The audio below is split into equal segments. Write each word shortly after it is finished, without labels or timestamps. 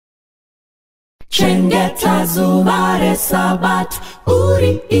Chengeta zuva reSabata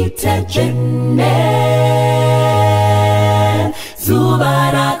uriite jene.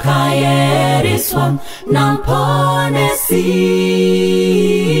 Zuva rakayeriswa naMponesi.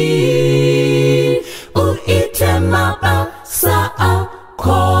 Uite mabasa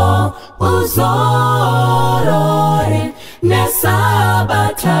ako uzorore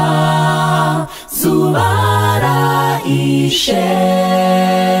neSabata zuva raIshe.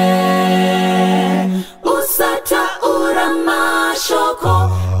 Usataura mashoko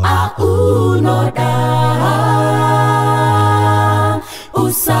aunoda.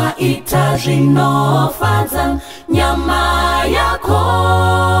 Usaita zvinofadza nyama yako.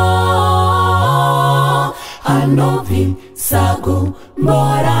 Anobvisa gumbo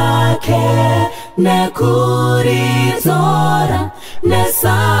rake nekuridzora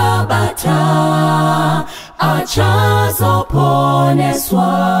neSabata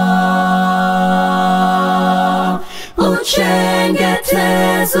achazoponeswa.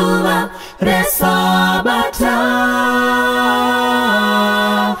 Uchengete zuva reSabata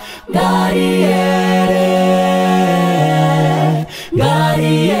ngariere,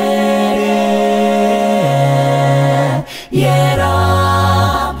 ngariere. Yera,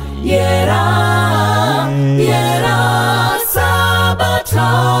 yera, yera Sabata.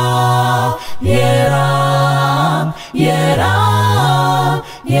 Yera, yera,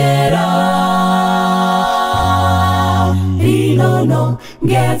 yera. Rinono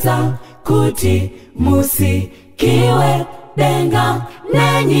ngeza kuti musikiwe denga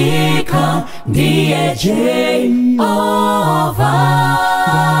nenyika ndiye Jehova.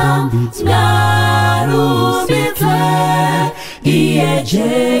 Ngarumbitwe iye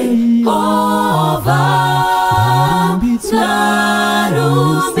Jehova.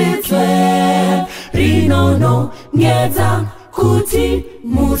 Ngarumbitwe. Rinono ngeza kuti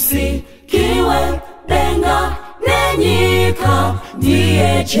musikiwe denga nenyika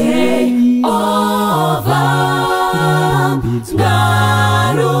ndiye Jehova.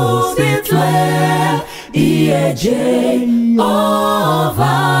 Ngarumbitwe iye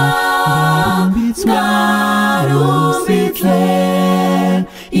Jehova. Ngarumbitwe.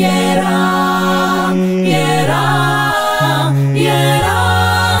 Yera, yera, yera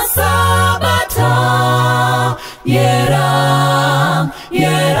Sabata. Yera,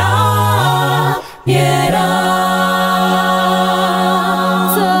 yera, yera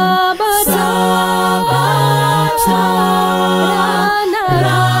Sabata.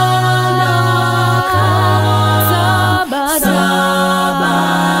 Ranaka Sabata.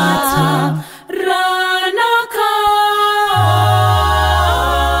 Ranaka.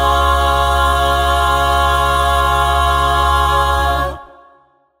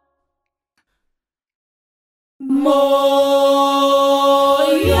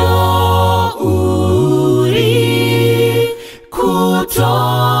 Moyo uri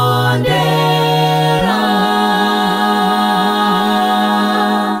kutondera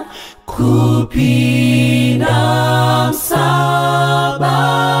kupinda mSabata.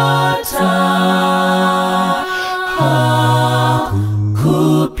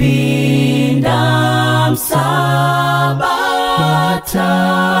 Kupinda mSabata.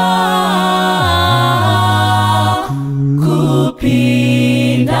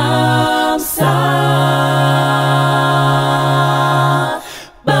 Kupinda mSabata.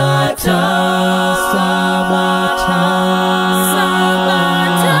 Sabata.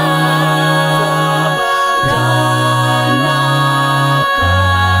 Sabata. Ranaka.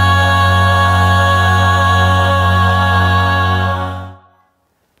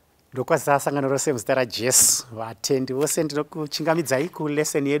 Ndokwazisa sangano rose muzita raJesu. Vatendi vose ndinokuchingamidzai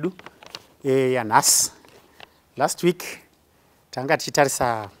kulesson yedu yanhasi. Last week tanga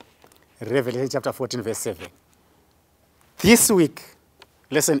tichitarisa Revelation chapter 14 verse 7. This week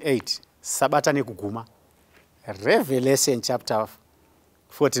lesson 8 Sabata nekuguma. Revelation chapter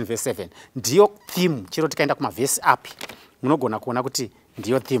 14 verse 7 ndiyo theme. Chiro tikaenda kumavhesi api munogona kuona kuti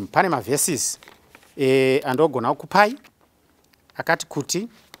ndiyo theme. Pane maverses andogona kupai akati kuti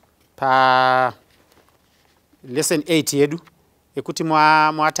pa lesson 8 yedu ekuti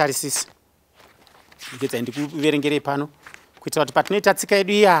mwatarisisa ngedza ndikuverengerei pano kuitira kuti patinoita tsika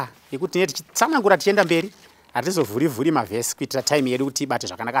yedu iya yekuti tinenge tichitsanangura tichienda mberi hatizovhuri mavhesi kuitira time yedu kuti ibate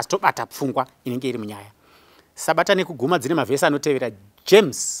zvakanaka asi tobata pfungwa inenge iri munyaya. Sabata nekuguma dzine mavhesi anotevera.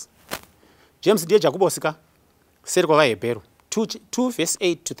 James ndiye jakubosika seri kwavaHebheru 2 verse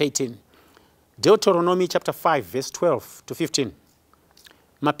 8 to 13. Deuteronomy chapter 5 verse 12 to 15.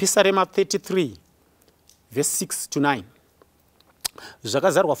 Mapisarema 33 verse 6 to 9.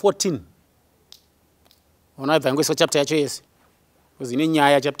 Zvakazarwa 14. Unaibva ngweso chapter yacho yese. Kuzine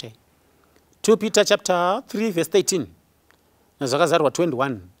nyaya chapter. 2 Peter chapter 3 verse 13 nazvakazarwa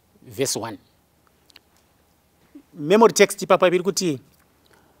 21 verse 1. Memory text papa iri kuti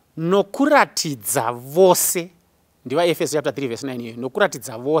nokuratidza vose, ndiva Efeso chapter 3 verse 9 iyo,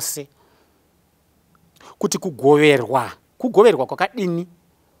 nokuratidza vose kuti kugoverwa kwakadini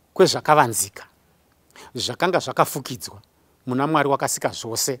kwezvakavanzika zvakanga zvakafukidzwa muna Mwari wakasika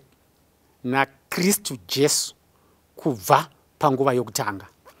zvose naKristu Jesu kubva panguva yokutanga.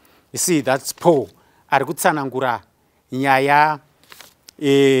 You see, that's Paul ari kutsanangura nyaya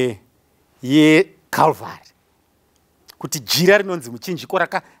yeCalvary, kuti jira rinonzi muchinjiko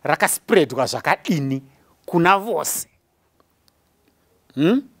rakaspreadwa zvakadini kuna vose,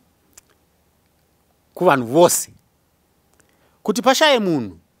 kuvanhu vose, kuti pashaye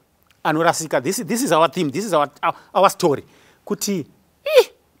munhu anorasika. This is our theme, this is our story, kuti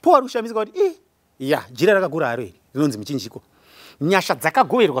Paul ari kushamisika kuti jira rakagura haro iri rinonzi muchinjiko, nyasha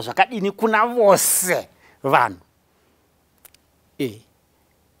dzakagoverwa zvakadini kuna vose vanhu,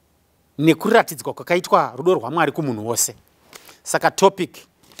 nekuratidzwa kwakaitwa rudo rwaMwari kumunhu wose. Saka topic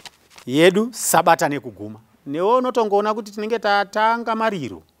yedu sabata nekuguma. Newo unotongoona kuti tinenge tatanga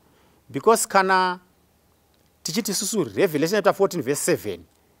mariro, because kana tichiti susu Revelation chapter 14 verse 7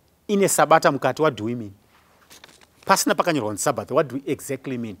 ine sabata mukati, what do we mean? Pasina pakanyorwa Sabbath, what do we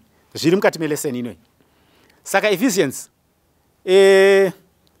exactly mean? Zviri mukati melesson inoyi. Saka Ephesians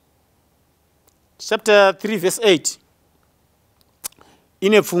chapter 3 verse 8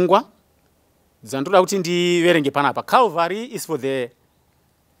 ine pfungwa dzandoda kuti ndiverenge panapa. Calvary is for the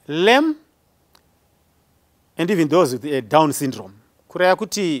lame and even those with a Down syndrome. Kureva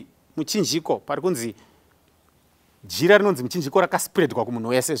kuti muchinjiko, pari kunzi jira rinonzi muchinjiko rakaspreadwa kumunhu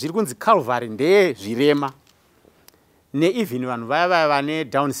wese, zviri kunzi Calvary ndeye zvirema even vanhu vaya vane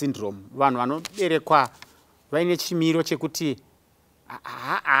Down syndrome, vanhu vanoberekwa vaine chimiro chekuti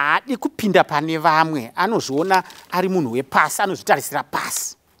haadi kupinda pane vamwe, anozviona ari munhu wepasi, anozvitarisira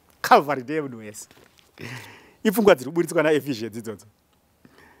pasi. Calvary ndeye munhu wese. Ipfungwa dziri kuburitswa naEphesians idzodzo.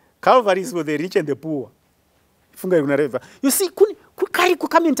 Calvary is for the rich and the poor. Funga iri kunareva. You see, kari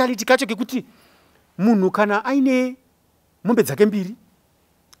kukamentality kacho kekuti munhu kana aine mombe dzake mbiri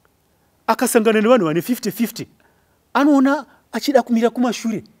akasangana nevanhu vane 50-50 anoona achida kumira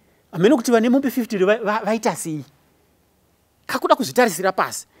kumashure, amene kuti vane mombe 50 vaita sei, kakuda kuzvitarisira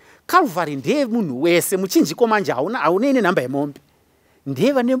pasi. Calvary ndeye munhu wese, muchinjiko manje hauna ine namba yemombe,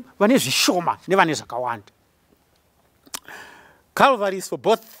 ndeye vane zvishoma nevane zvakawanda. Calvary is for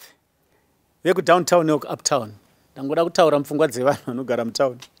both vekudowntown neuptown. Ndangoda kutaura mupfungwa dzevanhu vanogara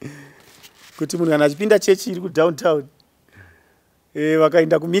mutown kuti munhu kana achipinda chechi iri kudowntown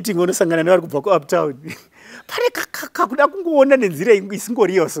vakaenda kumeeting unosangana nevari kubva kuuptown pane kakuda kungoona nenzira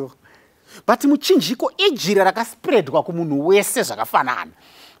isingoriyo so. But muchinjiko ijira rakaspreadwa kumunhu wese zvakafanana,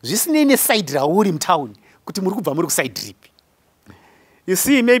 zvisinei neside rauri mutown kuti muri kubva muri kuside ripi. You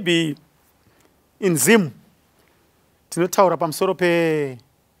see, maybe in Zim tinotaura pamusoro pe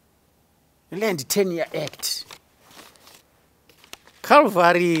Land Tenure Act.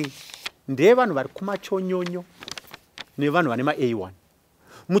 Calvary ndeye vanhu vari kumachonyonyo nevanhu vane ma-A1.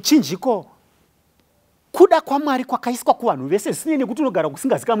 Muchinjiko kuda kwaMwari kwakaiswa kuvanhu vese, zvisinei nekuti unogara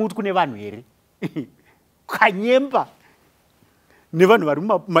kusingazikamwi kuti kune vanhu here kanyemba nevanhu vari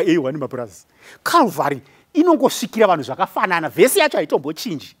ma-A1 mapurasi. Calvary inongosvikira vanhu zvakafanana, vhesi yacho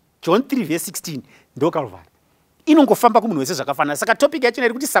haitombochinji. John 3 verse 16 ndo Calvary inongofamba kumunhu wese zvakafanana. Saka topic yacho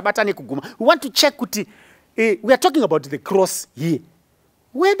iri kuti sabata nekuguma. We want to check kuti we are talking about the cross here.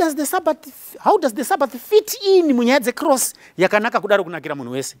 How does the Sabbath fit in munyaya dzecross yakanaka kudaro kunakira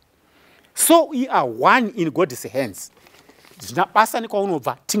munhu wese? So we are one in God's hands. Zvinabasa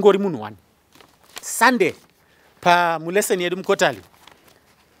nekwaunobva tingori munhu one. Sunday pamulesson yedu mukotali,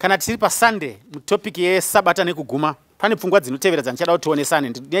 kana tiri paSunday mutopic yesabata nekuguma, pane pfungwa dzinotevera dzandichada kuti tionesane.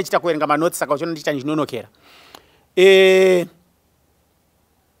 Ndinechita kuverenga manotsi saka uchiona ndichita ndinonokera.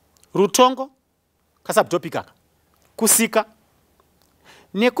 Rutongo kasubtopic aka, kusika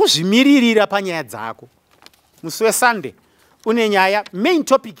nekuzvimiririra panyaya dzako. Musi weSunday une nyaya, main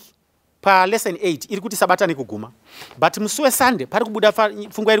topic palesson 8 iri kuti sabata nekuguma, but musi weSunday pari kubuda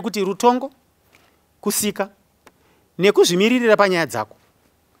pfungwa iri kuti rutongo, kusika nekuzvimiririra panyaya dzako.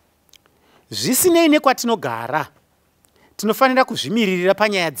 Zvisinei nekwatinogara tinofanira kuzvimiririra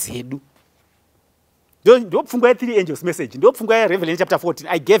panyaya dzedu. Ndo pfungwa ye3 angels message, ndo pfungwa ye Revelation chapter 14.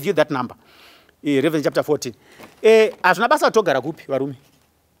 I gave you that number. Revelation chapter 14. Hazvina basa togara kupi varume?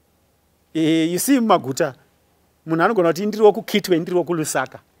 You see mumaguta munhu anogona kuti ndiri wokuKitwe, ndiri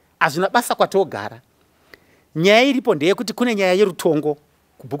wokuLusaka. Hazvina basa kwatogara. Nyaya iripo ndeyekuti kune nyaya yerutongo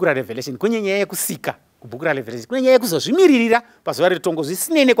kubhuku raRevelation, kune nyaya yekusika kubhuku raRevelation, kune nyaya yekuzozvimiririra pazuva rerutongo,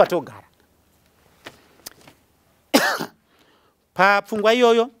 zvisinei nekwatogara. Papfungwa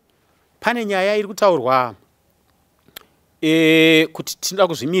iyoyo pane nyaya iri kutaurwa kuti tinoda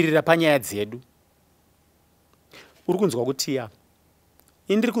kuzvimirira panyaya dzedu. Uri kunzwa kuti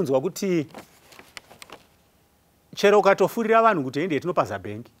indiri kunzwa kuti chero ukatofurira vanhu kuti ende tinopaza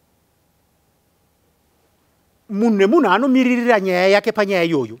bhengi, munhu nemunhu anomiririra nyaya yake panyaya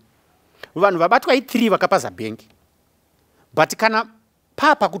iyoyo. Vanhu vabatwa i3 vakapaza bhengi, but kana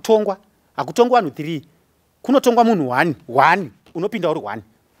papa kutongwa hakutongwa vanhu 3, kunotongwa munhu 1 unopinda uri 1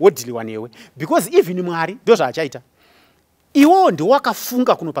 wodhiliwa newe, because even Mwari ndo zvaachaita. Iwo ndiwo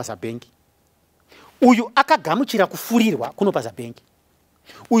akafunga kunopaza bhengi, uyu akagamuchira kufurirwa kunopaza bhengi,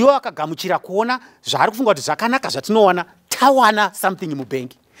 uyu akagamuchira kuona zvaari kufunga kuti zvakanaka zvatinoona tawana something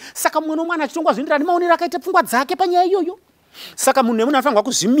mubhengi. Saka mumwe nomwana achitongwa zvinoenderana nemaonero akaita pfungwa dzake panyaya iyoyo. Saka munhu nemunhu anofanirwa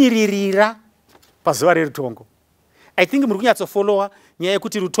kuzvimiririra pazuva rerutongo. I think muri kunyatsofolowa nyaya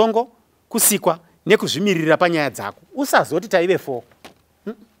yekuti rutongo kusikwa nekuzvimiririra panyaya dzako. Usazoti taive 4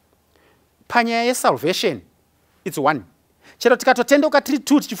 panyaya yesalvation, it's 1. Chero tikatotendeuka tiri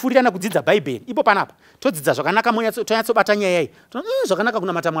 2 tichifurirana kudzidza bhaibheri, ipo panapa todzidza zvakanaka, tonyatsobata nyaya iyi, zvakanaka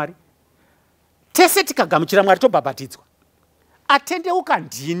kunamata Mwari. Tese tikagamuchira Mwari tobhabhatidzwa. Atendeuka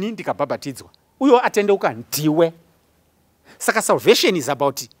ndini ndikabhabhatidzwa, uyo atendeuka ndiwe. Saka salvation is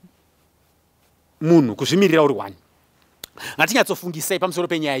about munhu kuzvimirira uri 1. Ngatinyatsofungisa pamusoro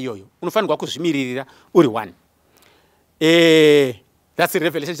penyaya iyoyo, unofanirwa kuzvimiririra uri 1. That's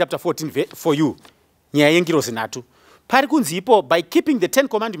Revelation chapter 14 for you. Nyaya yengirozi 3 pari kunzi ipo, by keeping the 10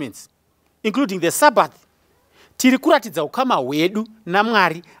 commandments including the Sabbath, tiri kuratidza ukama hwedu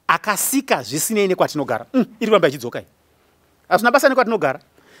naMwari akasika zvisinei nekwatinogara. Iri kuramba ichidzoka iyi, hazvina basa nekwatinogara.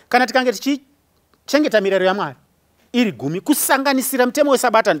 Kana tikange tichichengeta mirayiro yaMwari iri 10 kusanganisira mutemo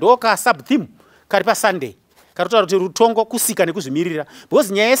weSabata, ndo ka sub theme kari paSunday karotaura kuti rutongo, kusika nekuzvimirira,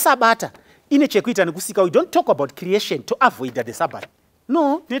 because nyaya yeSabata ine chekuita nekusika. We don't talk about creation to avoid the Sabbath.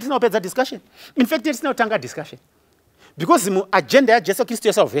 No, netinopedza discussion. In fact, netinotanga discussion, because mu agenda yaJesu Kristu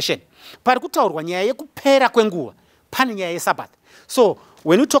yesalvation pari kutaurwa nyaya yekupera kwenguva, pane nyaya yeSabbath. So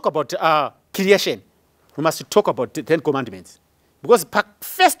when we talk about creation, we must talk about the 10 commandments, because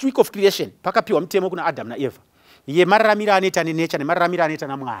first week of creation pakapiwa mutemo kuna Adam naEva yemararamiro anoita nenature nemararamiro anoita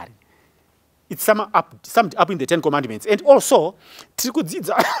naMwari. It's summed up in the 10 commandments. And also tiri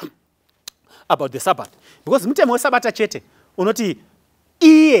kudzidza about the Sabbath, because mutemo weSabata chete unoti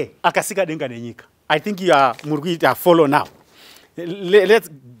iye akasika denga nenyika. I think you are murikuita follow now. Let's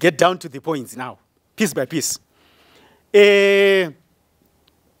get down to the points now, piece by piece.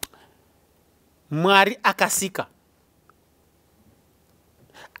 Mwari akasika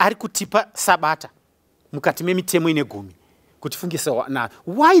ari kutipa Sabata mukati memitemo ine 10 kutifungisa na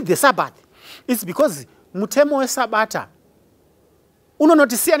why the Sabbath. It's because mutemo weSabata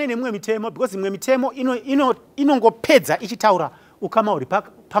unonotisiyana nemwe mitemo, because imwe mitemo inongopedza ichitaura ukama uri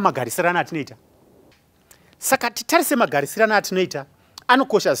pamagarisirana atinoita. Saka titarise magarisirana atinoita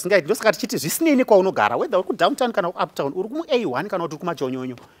anokosha zvisingaiti. Ndosaka tichiti zvisinei nekwaunogara, whether uri kudowntown kana uptown, uri kumu-A1 kana uri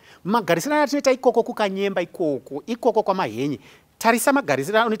kumachonyonyo, magarisirana atinoita ikoko kukanyemba, ikoko kwamahenye. Tarisa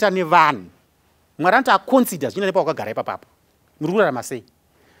magarisirana anoita nevanhu. Mwari anoti aconsider zvino nepawakagara ipapapo, muri kurarama sei?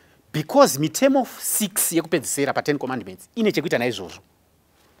 Because mitemo 6 yekupedzisira pa 10 commandments ine chekuita naizvozvo.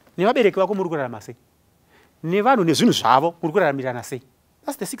 Nevabereki vako muri kurarama sei? Nevanhu nezvinhu zvavo muri kuraramirana sei?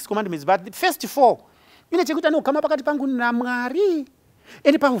 That's the 6 commandments, but the first 4 ine chekuita neukama pakati pangu naMwari.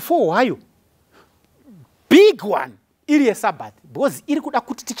 And pa4 hwayo big one iri yeSabbath, because iri kuda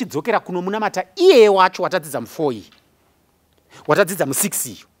kuti tichidzokera kuno munamata iye wacho watadzidza mu4 iyi, watadzidza mu6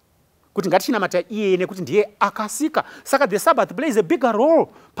 iyi, kuti ngatichinamata iye nekuti ndiye akasika. Saka the Sabbath plays a bigger role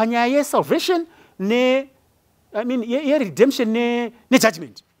panyaya yesalvation redemption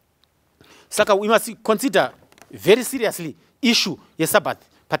ne-judgment. Saka we must consider very seriously issue yeSabbath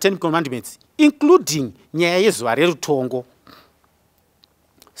pa 10 commandments, including nyaya yezuva rerutongo.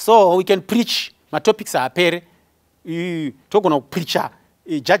 So we can preach matopics apere, togona kupreacha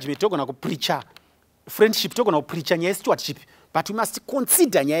judgment, togona kupreacha friendship, togona kupreacha nyaya stewardship, but we must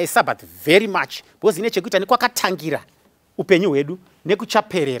consider nyaya yeSabbath very much, because ine chekuita nekwakatangira upenyu hwedu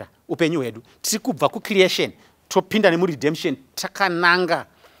nekuchaperera upenyu hwedu. Tiri kubva kucreation topinda nemuredemption, takananga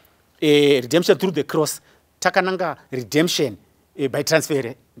redemption through the cross, takananga redemption by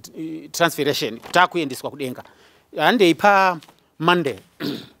transferation, takuendeswa kudenga. Handei pa Monday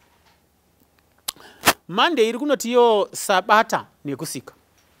Monday iri kunoti yo Sabata nekusika.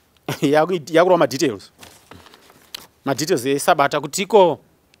 Yakurwa madetails eSabata kutiko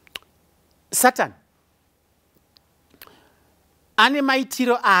Satan ane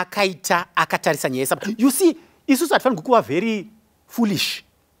maitiro akaita akatarisa nyaya yeSabata. You see, isusu hatifanirwi kuva very foolish,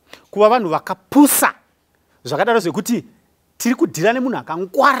 kuva vanhu vakapusa zvakadaro zvekuti tiri kudhira nemunhu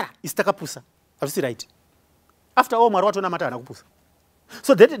akangwara isi takapusa. Hazvisi right. After all, Mwari watonamata hana kupusa.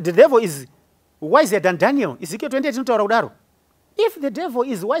 So the devil is wiser than Daniel. Ezekiel 28 inotaura kudaro. If the devil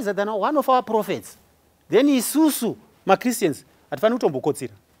is wiser than one of our prophets, then isusu maChristians hatifani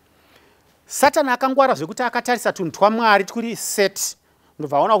kutombokotsera. Satani akangwara zvekuti akatarisa tunhu twaMwari twuri set,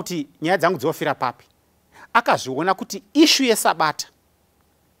 ndobva aona kuti nyaya dzangu dzofira papi. Akazviona kuti issue yeSabata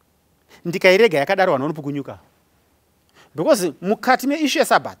ndikairega yakadaro vanonipukunyuka. Because mukati meissue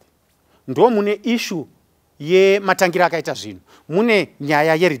yeSabata ndo mune issue yematangira akaita zvinhu. Mune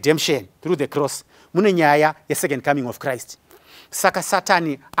nyaya yeredemption through the cross. Mune nyaya yesecond coming of Christ. Saka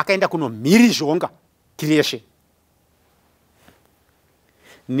Satani akaenda kunomhirizhonga creation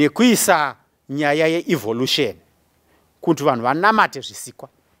nekuisa nyaya yeevolution kuti vanhu vanamate zvisikwa.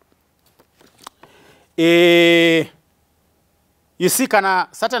 You see, kana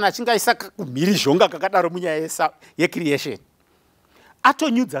Satani achingaisa kumhirizhonga kakadaro munyaya yecreation,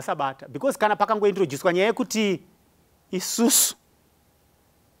 atonyudza Sabata, because kana pakangointroduced nyaya yekuti isusu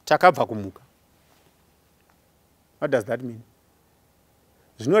takabva kumuka. What does that mean?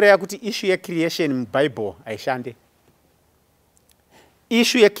 Zvinoreva kuti issue yecreation muBible haishande.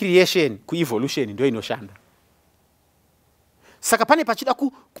 Issue yecreation kuevolution ndio inoshanda. Saka pane pachida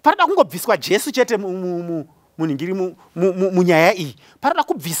parada kungobviswa Jesu chete muningiri munyaya iyi. Parada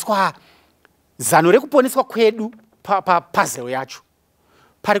kubviswa zano rekuponeswa kwedu puzzle yacho.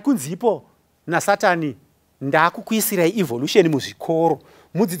 Pari kunzipo naSatani ndakukuisirai evolution muzvikoro,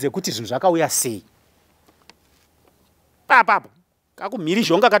 mudzidze kuti zvinhu zvakauya sei. Papapo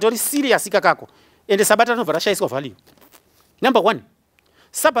kakumhirizhonga katori serious kakako, ende Sabata rinobva rashayiswa value. Number one,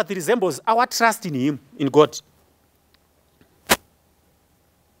 Sabbath resembles our trust in him, in God.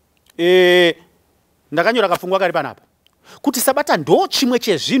 Ndakanyora kafungwa kari panapa kuti Sabata ndo chimwe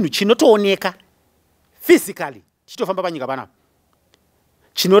chezvinhu chinotooneka physically chitofamba panyika panapa,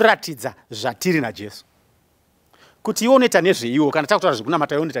 chinoratidza zvatiri naJesu. Kuti iwe unoita nezveiwo, kana takutaura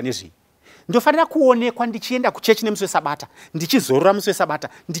zvekunamata iwe unoita nezvei, ndofanira kuonekwa ndichienda kuchechi nemusi weSabata, ndichizorora musi weSabata,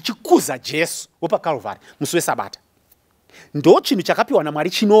 ndichikuza Jesu wepaKalvari musi weSabata. Ndo chinhu chakapiwa naMwari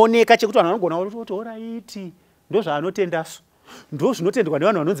chinooneka chekuti vanhu vanogona kuti oraiti ndo zvaanotendasu, ndo zvinotendwa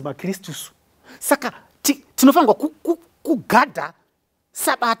nevanhu vanonzi maKristusu. Saka tinofanirwa kugadha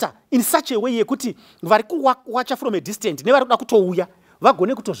Sabata in such a way yekuti vari kuwacha from a distance nevari kuda kutouya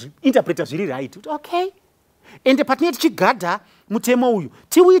vagone kutozviinterpreta zviri right. Okay, ende patinenge tichigadha mutemo uyu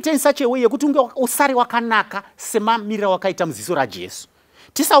tiuite in such a way yekuti unge usare wakanaka semamirira wakaita muziso raJesu.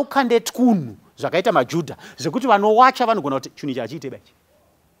 Tisaukande twunhu zvakaita maJudha zvekuti vanowacha vanogona kuti chinhu ichi hachiite baichi.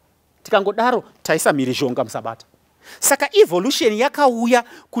 Tikangodaro taisa mhirizhonga muSabata. Saka evolution yakauya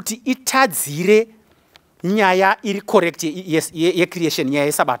kuti itadzire nyaya iri correct yecreation, nyaya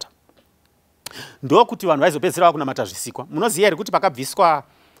yeSabata. Ndokuti vanhu vaizopedzera vakunamata zvisikwa. Munoziva here kuti pakabviswa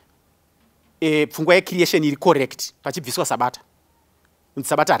pfungwa yecreation iri correct pachibviswa Sabata,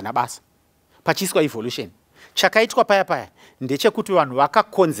 Sabata harina basa, pachiiswa evolution. Chakaitwa paya ndechekuti vanhu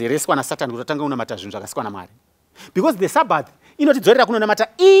vakakonzereswa naSatani kuti atanga kunamata zvinhu zvakasikwa naMwari. Because the Sabbath inotidzorera kunonamata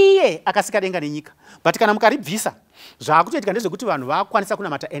iye akasika denga nenyika. But kana mukaribvisa, zvaakutoitika ndezvekuti vanhu vakwanisa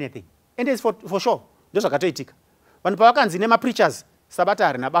kunamata anything. And it's for sure. Ndozvakatoitika. Vanhu pavakanzi nemapreachers Sabata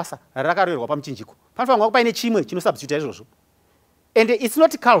harina basa rakarorerwa pamuchinjiko, panofanirwa kuva paine chimwe chinosubstituta izvozvo. And it's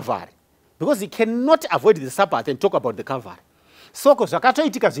not Calvary, because you cannot avoid the Sabbath and talk about the Calvary. Soko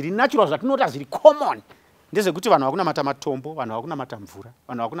zvakatoitika zviri natural zvatinota zviri common ndezvekuti vanhu vakunamata matombo, vanhu vakunamata mvura,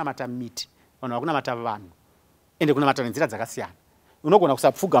 vanhu vakunamata miti, vanhu vakunamata vanhu, ende kunamata nenzira dzakasiyana. Unogona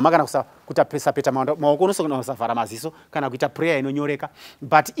kusapfugama kana kusapeta maoko, unogona kusavhara maziso kana kuita prayer inonyoreka.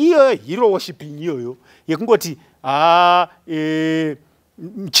 But iyo hero worshiping iyoyo yekungoti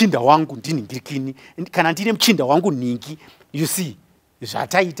mchinda wangu ndiningirikini, kana ndine mchinda wangu ningi, you see,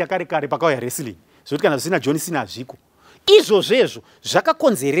 zvataita kare pakauya wrestling, zvokuti kana zvisina John Cena hazviko. Izvozvezvo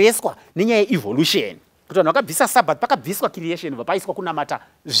zvakakonzereswa nenyaya yeevolution, kuti vanhu vakabvisa Sabbath, pakabviswa creation, vapaiswa kunamata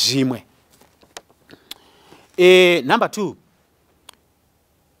zvimwe. Number two,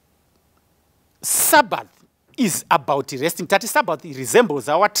 Sabbath is about resting. Tati Sabbath resembles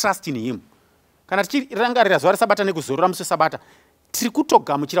our trust in him. Kana tichirangarira zuva reSabata nekuzorora musi weSabata, tiri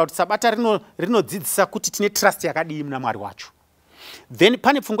kutogamuchira kuti Sabata rinodzidzisa kuti tine trust yakadii muna Mwari wacho. Then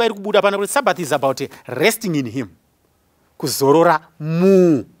pane pfungwa iri kubuda pana kuti Sabbath is about resting in him, kuzorora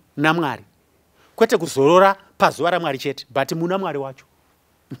muna Mwari, kwete kuzorora pazuva raMwari chete, but muna Mwari wacho.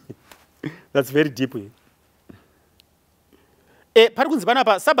 That's very deep. Pari kunzi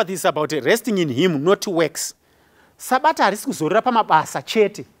panapa Sabbath is about resting in him, not works. Sabata harisi kuzorora pamabasa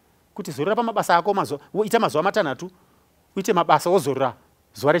chete, kuti zorora pamabasa ako ita mazuva matanhatu, uite mabasa wozorora.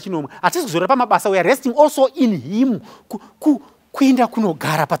 zuva rechinomwe. Hatisi kuzorora pamabasa, we are resting also in him, kuenda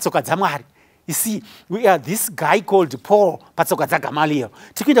kunogara patsoka dzaMwari. You see, we are this guy called Paul patsoka dzaGamaliel.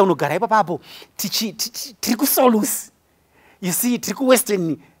 Tiri kuenda kunogara ipapo, tiri kuSolus. You see, tiri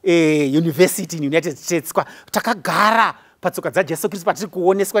kuWestern University in United States, takagara patsoka dzaJesu Kristu patiri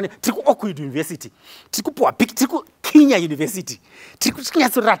kuoneswa, tiri kuOakwood University, tiri kupuwa big, tiri kuKenya University, tiri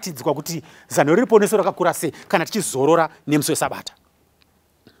kunyatsoratidzwa kuti zano riri poneso rakakura sei kana tichizorora nemusi weSabata.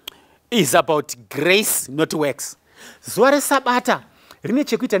 Is about grace, not works. Zuva reSabata rine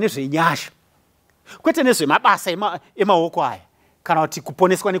chekuita nezvenyasha, kwete nezvemabasa emaoko aya, kana kuti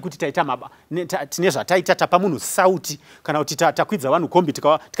kuponeswa nekuti tine zvataita tapa munhu sauti, kana kuti takwidza vanhu kombi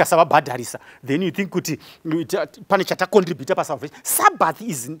tikasavabhadharisa, then you think kuti pane chatacontributa pasalvation. Sabbath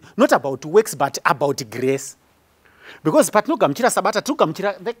is not about works but about grace. Because patinogamuchira Sabata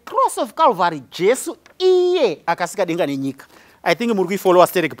tinogamuchira the cross of Calvary, Jesu iye akasika denga nenyika. I think muri kuifollowa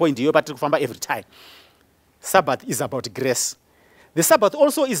static point iyo patiri kufamba every time. Sabbath is about grace. The Sabbath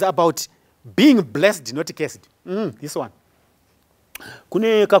also is about being blessed, not cursed. This one.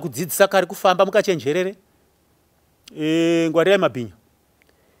 Kune kakudzidzisa kari kufamba mukachenjerere ngwarirai mabhinyo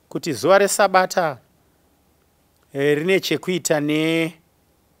kuti zuva reSabata rine chekuita ne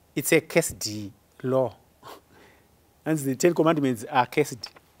it's a cursed law. And the 10 commandments are cursed.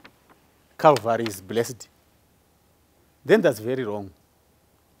 Calvary is blessed. Then that's very wrong.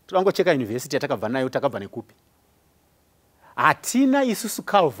 Tirangocheka university yatakabva nayo takabva nekupi. Hatina isusu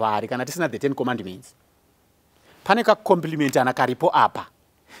Calvary kana tisina the 10 commandments. Pane kakomplimentana karipo apa.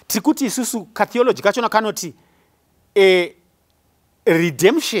 Tiri kuti isusu katheology kachona kanoti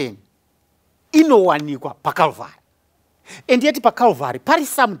redemption inowanikwa paCalvary. And yet paCalvary pari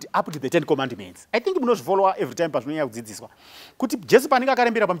summed up to the 10 commandments. I think munozvifollowa every time patinonyanya kudzidziswa kuti Jesu panenge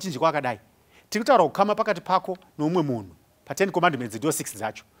akarembera pamuchinjikwa akadai, tiri kutaura kukama pakati pako noumwe munhu pa 10 commandments ndo 6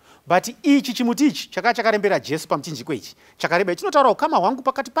 dzacho. But ichi chimuti ichi chakarembera Jesu pamuchinjikwa ichi chakareba chinotaura kukama hwangu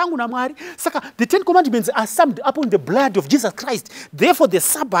pakati pangu naMwari. Saka the 10 commandments are summed up on the blood of Jesus Christ. Therefore the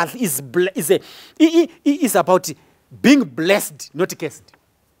Sabbath is about being blessed, not cursed.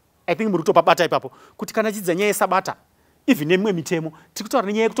 I think muri kutopabata ipapo kuti kana chidza nyaya yeSabata even nemwe mitemo tiri kutaura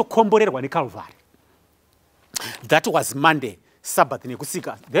nenyaya yekutokomborerwa neCalvary. That was Monday, Sabbath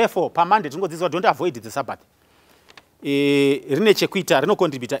nekusika. Therefore paMonday tingodzidziswa don't avoid the Sabbath. Rine chekuita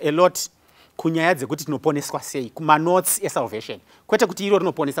rinocontributa a lot kunyaya dzekuti tinoponeswa sei kumanotes esalvation, kwete kuti iro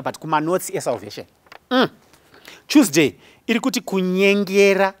rinoponesa but kumanotes esalvation. Tuesday iri kuti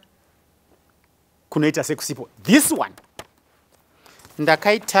kunyengera kunoita sekusipo. This one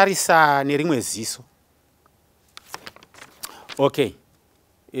ndakaitarisa nerimwe ziso. Okay.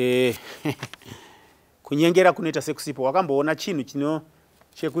 Kunyengera kunoita sekusipo. Wakamboona chinhu chino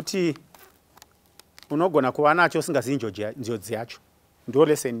chekuti unogona kuva nacho usingazivi njodzi yacho. Ndo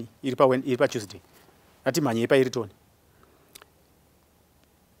lesson iri pa Tuesday. Ati manye pa iritoni.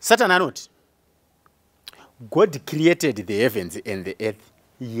 Satan anoti God created the heavens and the earth.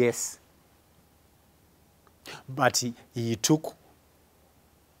 Yes. But he took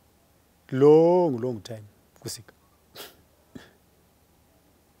long time kusika.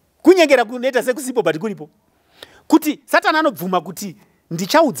 Kunyengera kunoita sekusipo but kuripo. Kuti Satan anobvuma kuti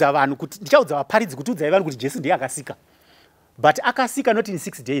ndichaudza vanhu kuti ndichaudza vaparidzi kuti udzai vanhu kuti Jesu ndiye akasika. But akasika not in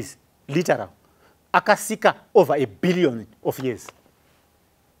 6 days, literal. Akasika over 1 billion of years.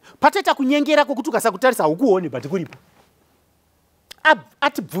 Pateta kunyengera kokuti ukasakutarisa hukuoni but kuripo.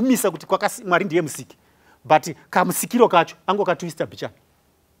 Atibvumisa kuti Mwari ndiye musiki. But kamusikiro kacho angokatwista bichana.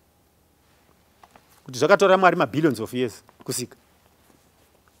 Kuti zvakatora Mwari billions of years kusika.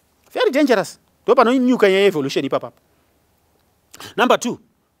 Very dangerous. Ndo panonyuka nyaya evolution ipapa. Number 2,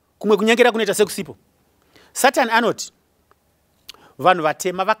 kumwe kunyengera kunoita sekusipo. Satan anoti vanhu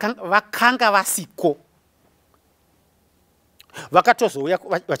vatema vakanga vasiko vakatozouya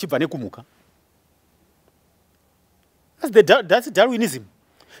vachibva nekumuka. That's Darwinism.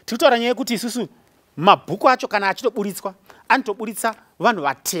 Tinotaura nyaya yekuti isusu mabhuku acho kana achitoburitswa anotoburitsa vanhu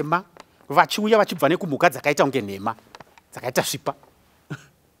vatema vachiuya vachibva nekumuka dzakaita unge nhema, dzakaita svipa.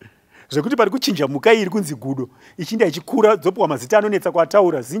 Zvekuti pari kuchinja muka iri kunzi gudo ichinda ichikura dzopuwa mazita anonetsa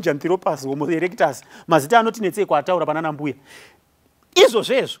kuataura, Zinjanthropus, Homo erectus, mazita anotinetsei kuataura panana mbuya.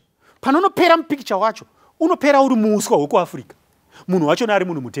 Izvozvo panonopera mupicture wacho unopera uri muuswa hwekuAfrica, munhu wacho ari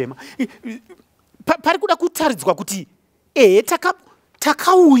munhu mutema. Pari kuda kutaridzwa kuti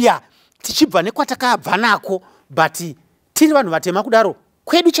takauya tichibva nekwatakabva nako but tiri vanhu vatema kudaro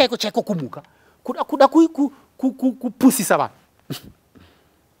kwedu chaiko kumuka kuda kupusisa vanhu.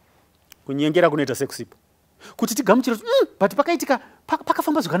 Kunyengera kunoita sekusipo. Kuti tigamuchira but pakaitika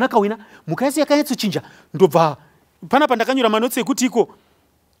pakafamba zvakanaka wina muka yese yakanyatso chinja ndobva pana pandakanyura manotsi ekuti iko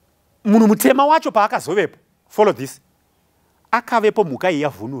munhu mutema wacho paakazovepo, follow this, akavepo mhuka iyi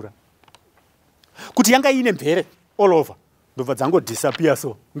yavhunura kuti yanga ine mvere all over, ndobva dzangodisappear.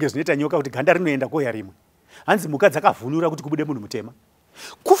 So nge zvinoita nyoka kuti ganda rinoenda koya rimwe. Hanzi mhuka dzakavhunura kuti kubude munhu mutema.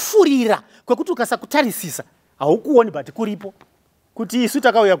 Kufurira kwekuti ukasakutarisisa haukuoni but kuripo kuti isu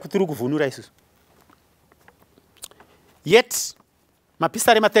takauya tiri kuvhunura isusu. Yet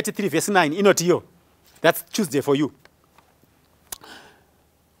mapisarema 33 verse 9 inoti iyo, that's Tuesday for you.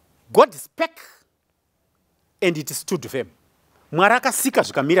 God spake and it stood firm. Mwari akasika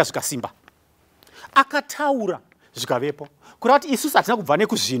zvikamira zvikasimba, akataura zvikavepo. Kureva kuti isusu hatina kubva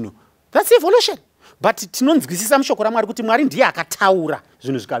nekuzvinhu, that's evolution, but tinonzwisisa mushoko raMwari kuti Mwari ndiye akataura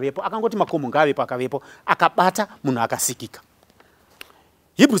zvinhu zvikavepo, akangoti makomo ngaavepo akavepo, akabata munhu akasikika.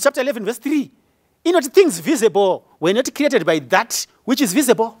 Hebrews chapter 11 verse 3 inoti things visible were not created by that which is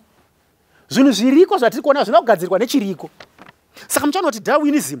visible. Zvinhu zviriko zvatiri kuona zvina kugadzirwa nechiriko. Saka muchanoti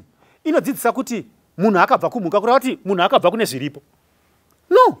Darwinism inodzidzisa kuti munhu akabva kumhuka, kureva kuti munhu akabva kune zviripo.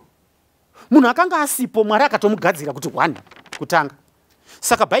 No, munhu akanga asipo, Mwari akatomugadzira kuti one kutanga.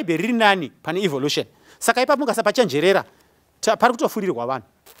 Saka Bhaibheri riri nani pane evolution. Saka ipapo mungasapachenjerera pari kutofurirwa vanhu.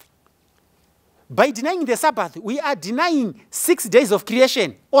 By denying the Sabbath, we are denying 6 days of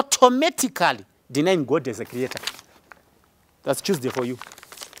creation, automatically denying God as a creator. That's Tuesday for you.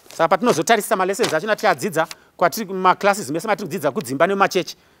 Saka patinozotarisisa malessons achina tiadzidza kwatiri maclasses mese matiri kudzidza kudzimba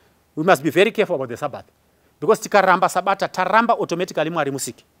nemachechi, we must be very careful about the Sabbath, because tikaramba Sabata taramba automatically Mwari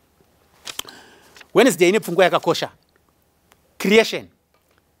musiki. Wednesday ine pfungwa yakakosha, creation,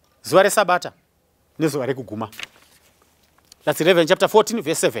 zuva reSabata nezuva rekuguma. That's 11 chapter 14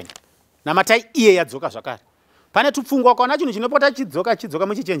 verse 7. Namatai iye yadzoka zvakare. Pane tupfungwa kwaona chinhu chinopota chidzoka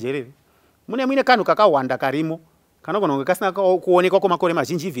muchichenjerere. Mune kanhu kakawanda karimo kanogona kunge kasina kuonekwa kwemakore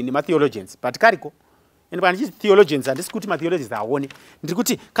mazhinji even nematheologians, but kariko. Ende kana ndichiti theologians handisi kuti matheologians aone, ndiri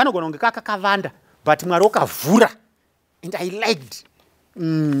kuti kanogona kunge kakavanda, but Mwari wakavhura. And I liked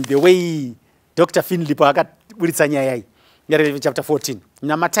the way Dr. Finley akaburitsa nyaya iyi yaRevelation chapter 14.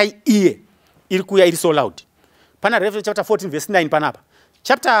 Namatai iye iri kuya iri so loud. Pana Revelation chapter 14 verse 9 panapa.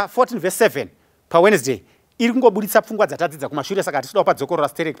 Chapter 14 verse 7 pa Wednesday iri kungoburitsa pfungwa dzatadzidza kumashure, saka tinoda padzokorora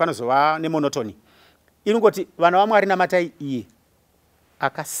sterek panozova nemonotony. Iri ngoti vana vaMwari namatai iye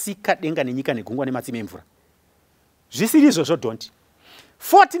akasika denga nenyika negungwa nematsime emvura. Zvisiri izvozvo don't.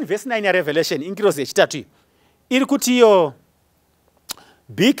 14 verse 9 yaRevelation ingirozi yechitatu iri kuti iyo,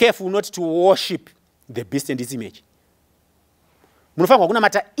 be careful not to worship the beast and its image. Munofanirwa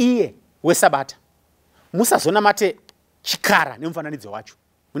kunamata iye weSabata, musazonamate chikara nemufananidzo wacho,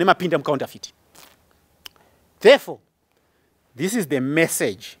 mune mapinda mucounterfeit. Therefore, this is the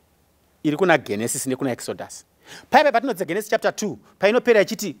message iri kuna Genesis nekuna Exodus. Paipai patinodza Genesis chapter 2 painopera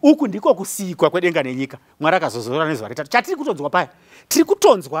ichiti uku ndiko kusikwa kwedenga nenyika, Mwari akazozora nezuva retatu. Chatiri kutonzwa paya, tiri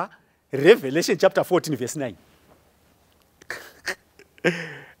kutonzwa Revelation chapter 14 verse 9.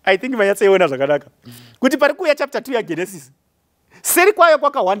 I think manyatsaiona zvakanaka kuti pari kuuya chapter 2 yaGenesis, seri kwayo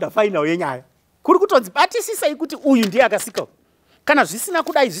kwakawanda final yenyaya, kuri kutonzi batisisai kuti uyu ndiye akasika. Kana zvisina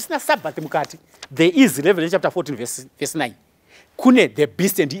kudai, zvisina Sabbath mukati, there is Revelation chapter 14 verse 9 kune the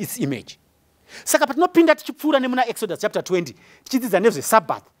beast and its image. Saka patinopinda tichipfuura nemuna Exodus chapter 20 tichidzidza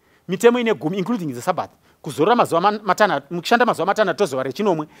nezveSabbath, mitemo ine gumi including the Sabbath, kuzorora mazuva matana, mukushanda mazuva matana tozuva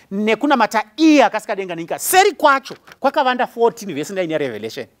rechinomwe, nekuna mata iye akasika denga nenyika, seri kwacho kwakavanda 14 verse 9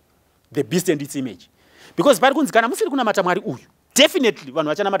 yaRevelation, the beast and its image. Because pari kunzi kana musiri kunamata Mwari uyu, definitely vanhu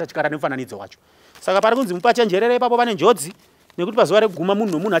vachanamata chikara nemufananidzo wacho. Saka pari kunzi mupachenjerere ipapo pane njodzi, nekuti pazuva rekuguma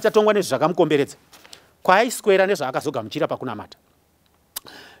munhu nomunhu achatongwa nezvakamukomberedza, kwaaiswera nezvaakazogamuchira pakunamata.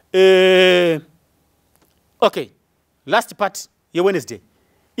 Okay, last part yeWednesday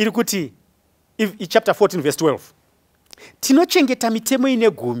iri kuti chapter 14 verse 12. Tinochengeta mitemo ine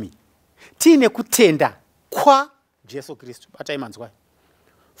gumi tiine kutenda kwa Jesu Kristu. Batai manzwai.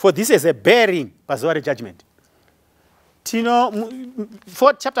 For this is a bearing pazuva rejudgment.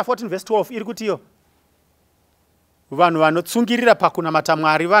 Chapter 14 verse 12 iri kuti iyo, vanhu vanotsungirira pakunamata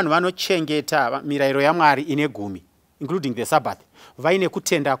Mwari, vanhu vanochengeta mirayiro yaMwari ine gumi, including the Sabbath, vaine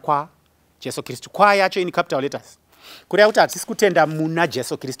kutenda kwa Jesu Kristu. Kwa yacho in capital letters. Kureva kuti hatisi kutenda muna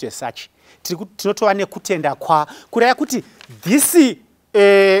Jesu Kristu as such, tinotova nekutenda kwa, kureva kuti this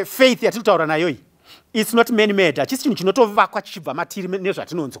faith yatiri kutaura nayo iyi, it's not man made, hachisi chinhu chinotovakwa chichibva matiri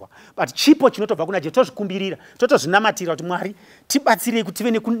nezvatinonzwa, but chipo chinotobva kuna Jesu. Tozvikumbirira, totozvinamatira kuti Mwari tibatsirei kuti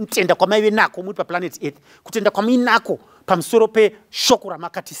tive nekutenda kwamaive nako muri paplanet Earth, kutenda kwamuinako pamusoro peshoko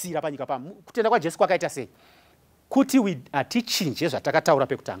ramakatisira panyika pano. Kutenda kwaJesu kwakaita sei? Kuti hatichinje zvatakataura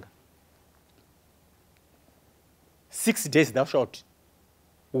pekutanga. 6 days thou shalt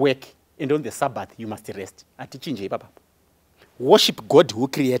work, and on the Sabbath you must rest. Hatichinje ipapapo. worship God who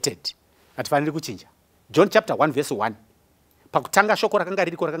created. Hatifaniri kuchinja. John chapter 1 verse 1. Pakutanga shoko rakanga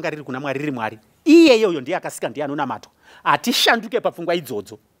riri kuna Mwari riri Mwari. Iyeyo ndiye akasika ndiye anonamatwa. Hatishanduke papfungwa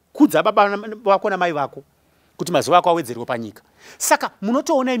idzodzo. Kudza baba vako namai vako kuti mazuva ako awedzerwe panyika. Saka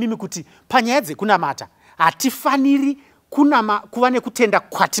munotoona imimi kuti panyaya dzekunamata hatifaniri kuva nekutenda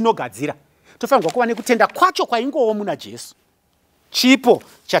kwatinogadzira. Tofanirwa kuva nekutenda kwacho kwaingowo muna Jesu. Chipo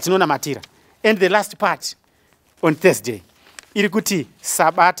chatinonamatira. And the last part on Thursday iri kuti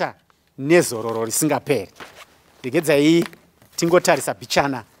Sabata nezororo risingaperi. Regedza iyi tingotarisa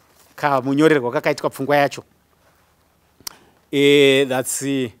bichana kamunyorerwa kakaitwa pfungwa yacho. That's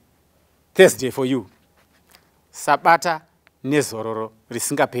Thursday for you. Sabata nezororo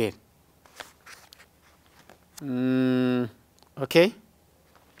risingaperi. Okay.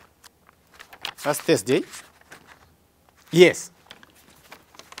 That's Thursday. Yes.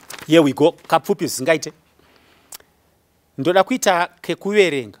 Here we go. Kapfupi zingaite. Ndoda kuita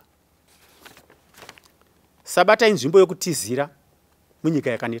kekuverenga. Sabata inzvimbo yokutizira munyika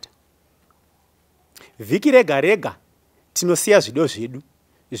yakaneta. Vhiki rega rega tinosiya zvido zvedu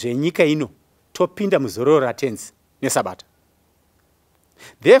zvenyika ino topinda muzororo ratenzi neSabata.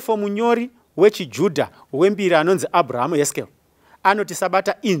 Therefore munyori wechiJudha wembiri anonzi Abraham Yeskel anoti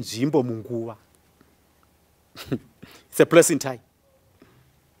Sabata inzvimbo munguva. It's a place in time.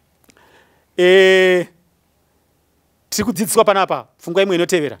 Tiri kudzidziswa panapa pfungwa imwe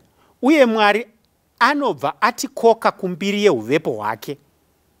inotevera. Uye Mwari anobva atikoka kumbiri yehuvepo hwake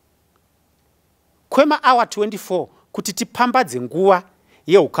kwema-hour 24 kuti tipambadze nguva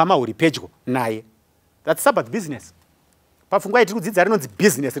yeukama huri pedyo naye. That's Sabbath business. Pafungwa tiri kudzidza rinonzi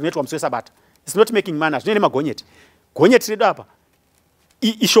business rinoitwa musi weSabata. It's not making money. Zvine nemagonyeti. Gonyeti redu apa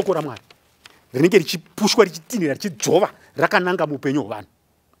ishoko raMwari rinenge richipushwa richitinhira richidzova rakananga muupenyu hwavanhu.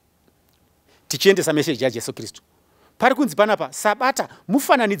 Tichiendesa message yaJesu Kristu. Pari kunzi panapa Sabata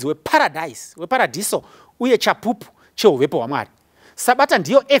mufananidzo weparadiso uye chapupu chehuvepo hwaMwari. Sabata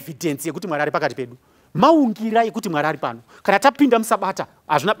ndiyo evidence yekuti Mwari ari pakati pedu. Maungira yekuti Mwari ari pano. Kana tapinda muSabata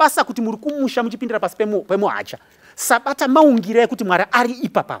hazvina basa kuti muri kumusha muchipindira pasi pemuhacha. Sabata maungira yekuti Mwari ari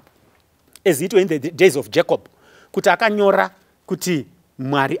ipapapo. As it were in the days of Jacob, kuti akanyora kuti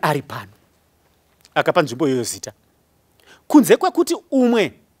Mwari ari pano. Akapa nzvimbo iyoyo zita. Kunze kwekuti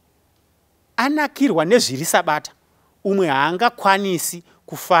umwe anakirwa nezviri Sabata, umwe haangakwanisi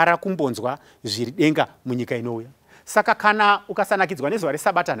kufara kumbonzwa zviri denga munyika inouya. Saka kana ukasanakidzwa nezuva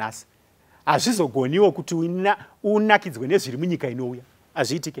reSabata nhasi, hazvizogoniwo kuti unakidzwe nezviri munyika inouya.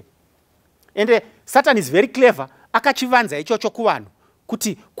 Hazviitike. And Satan is very clever. Akachivanza ichocho kuvanhu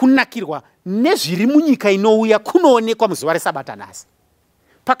kuti kunakirwa nezviri munyika inouya kunoonekwa muzuva reSabata nhasi.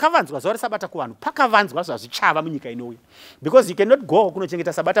 Pakavanzwa zuva reSabata kuvanhu, pakavanzwa zvazvichava munyika inouya. Because you cannot go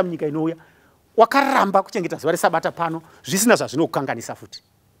kunochengeta Sabata munyika inouya wakaramba kuchengeta zuva reSabata pano zvisina zvazvinokukanganisa futi.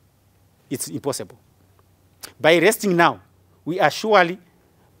 It's impossible. By resting now, we are surely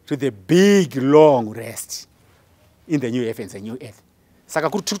to the big long rest in the new heavens and new earth. Saka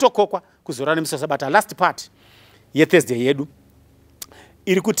kuti tikutokokwa kuzorora nemusi weSabata. Last part yeThursday yedu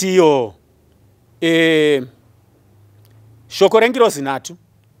iri kuti iyo shoko rengirozi nhatu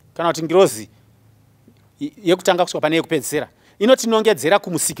kana kuti ngirozi yekutanga kusvika pane yekupedzisira inotinongedzera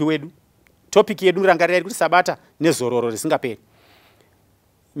kumusiki wedu. Topic yedu rangarira iri kuti Sabata nezororo risingaperi.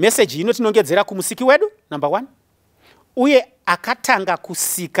 Message inotinongedzera kumusiki wedu number 1. Uye akatanga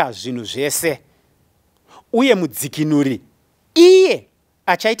kusika zvinhu zvese. Uye mudzikinuri iye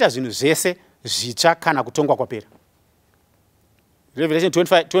achaita zvinhu zvese zvitsva kana kutongwa kwapera. Revelation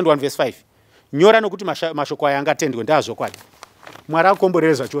 21 verse 5. Nyora nokuti mashoko aya angatendwe ndazvokwadi. Mwari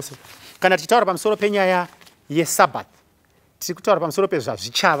akomborerezva chose. Kana tichitaura pamusoro penyaya yeSabbath, tiri kutaura pamusoro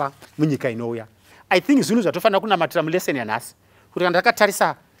pezvazvichava munyika inouya. I think zvinhu zvatofanira kunamatira mulesson yanhasi. Kuti kana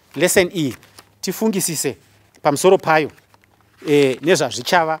takatarisa lesson iyi tifungisise pamusoro payo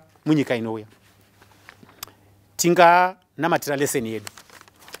nezvazvichava munyika inouya. Tinganamatira lesson yedu.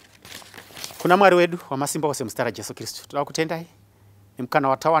 Kuna Mwari wedu wamasimba ose muzita raJesu Kristu, toda kutendai nemukana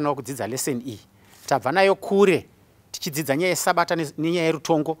watawanawo kudzidza lesson iyi. Tabva nayo kure tichidzidza nyaya yeSabata nenyaya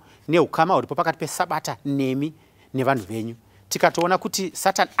yerutongo neukama huripo pakati peSabata nemi nevanhu venyu. Tikatoona kuti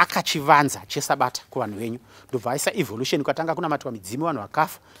Satan akachivanza cheSabata kuvanhu venyu, ndobva aisa evolution ukatanga kunamatwa midzimu vanhu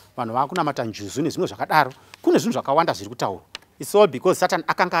vakafa, vanhu vakunamata njuzu nezvimwe zvakadaro. Kune zvinhu zvakawanda zviri kutaurwa. It's all because Satan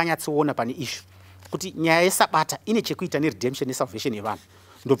akanga anyatsoona pane issue kuti nyaya yeSabata ine chekuita neredemption nesalvation yevanhu.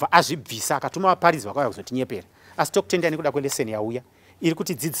 Ndobva azvibvisa akatuma vaparidzi vakauya kuzotinyepera. Asi tokutendai nekuda kwelesson yauya iri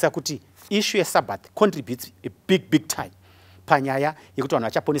kutidzidzisa kuti issue yeSabbath contributes a big time panyaya yekuti vanhu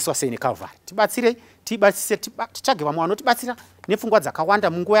vachaponeswa sei neCalvary. Tibatsire titsvage vamwe vanotibetsera nepfungwa dzakawanda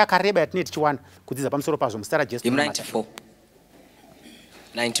munguva yakareba yatinenge tichiwana kudzidza pamusoro pazvo muzita raJesu. Hymn 94.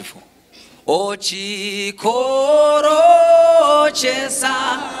 94. Ochikoro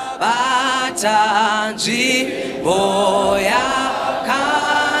chesabata nzvimbo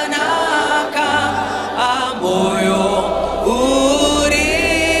yakanaka, amoyo uri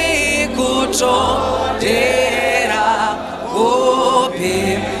kutondera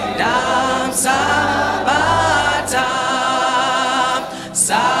kupinda Sabata,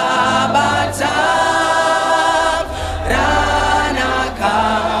 Sabata ranaka,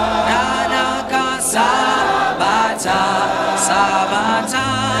 ranaka Sabata, Sabata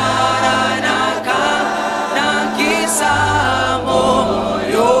ranaka, nakisa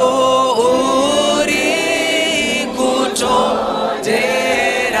moyo uri kutondera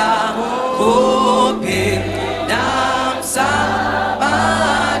kupinda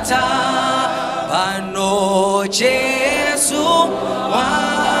Sabata, pano Jesu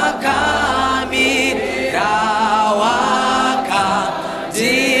wakamira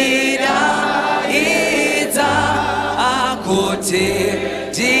wakandiraidza akuti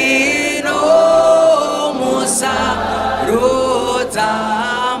ndinomusarudza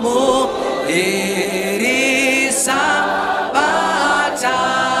muiri Sabata,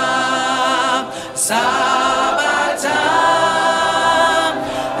 Sabata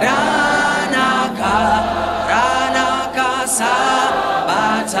ranaka, ranaka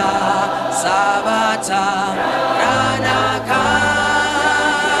Sabata, Sabata ranaka,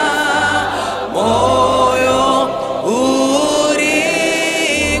 moyo uri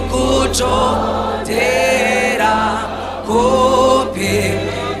kutondera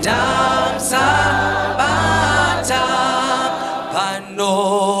kupinda Sabata, pano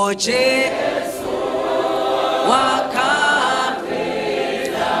Jesu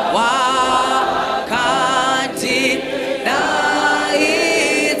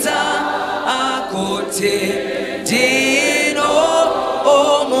wakandiraidza akuti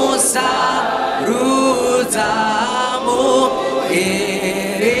ndinomusarudza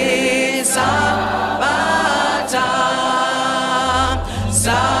muiri Sabata,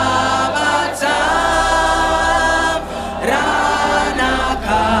 Sabata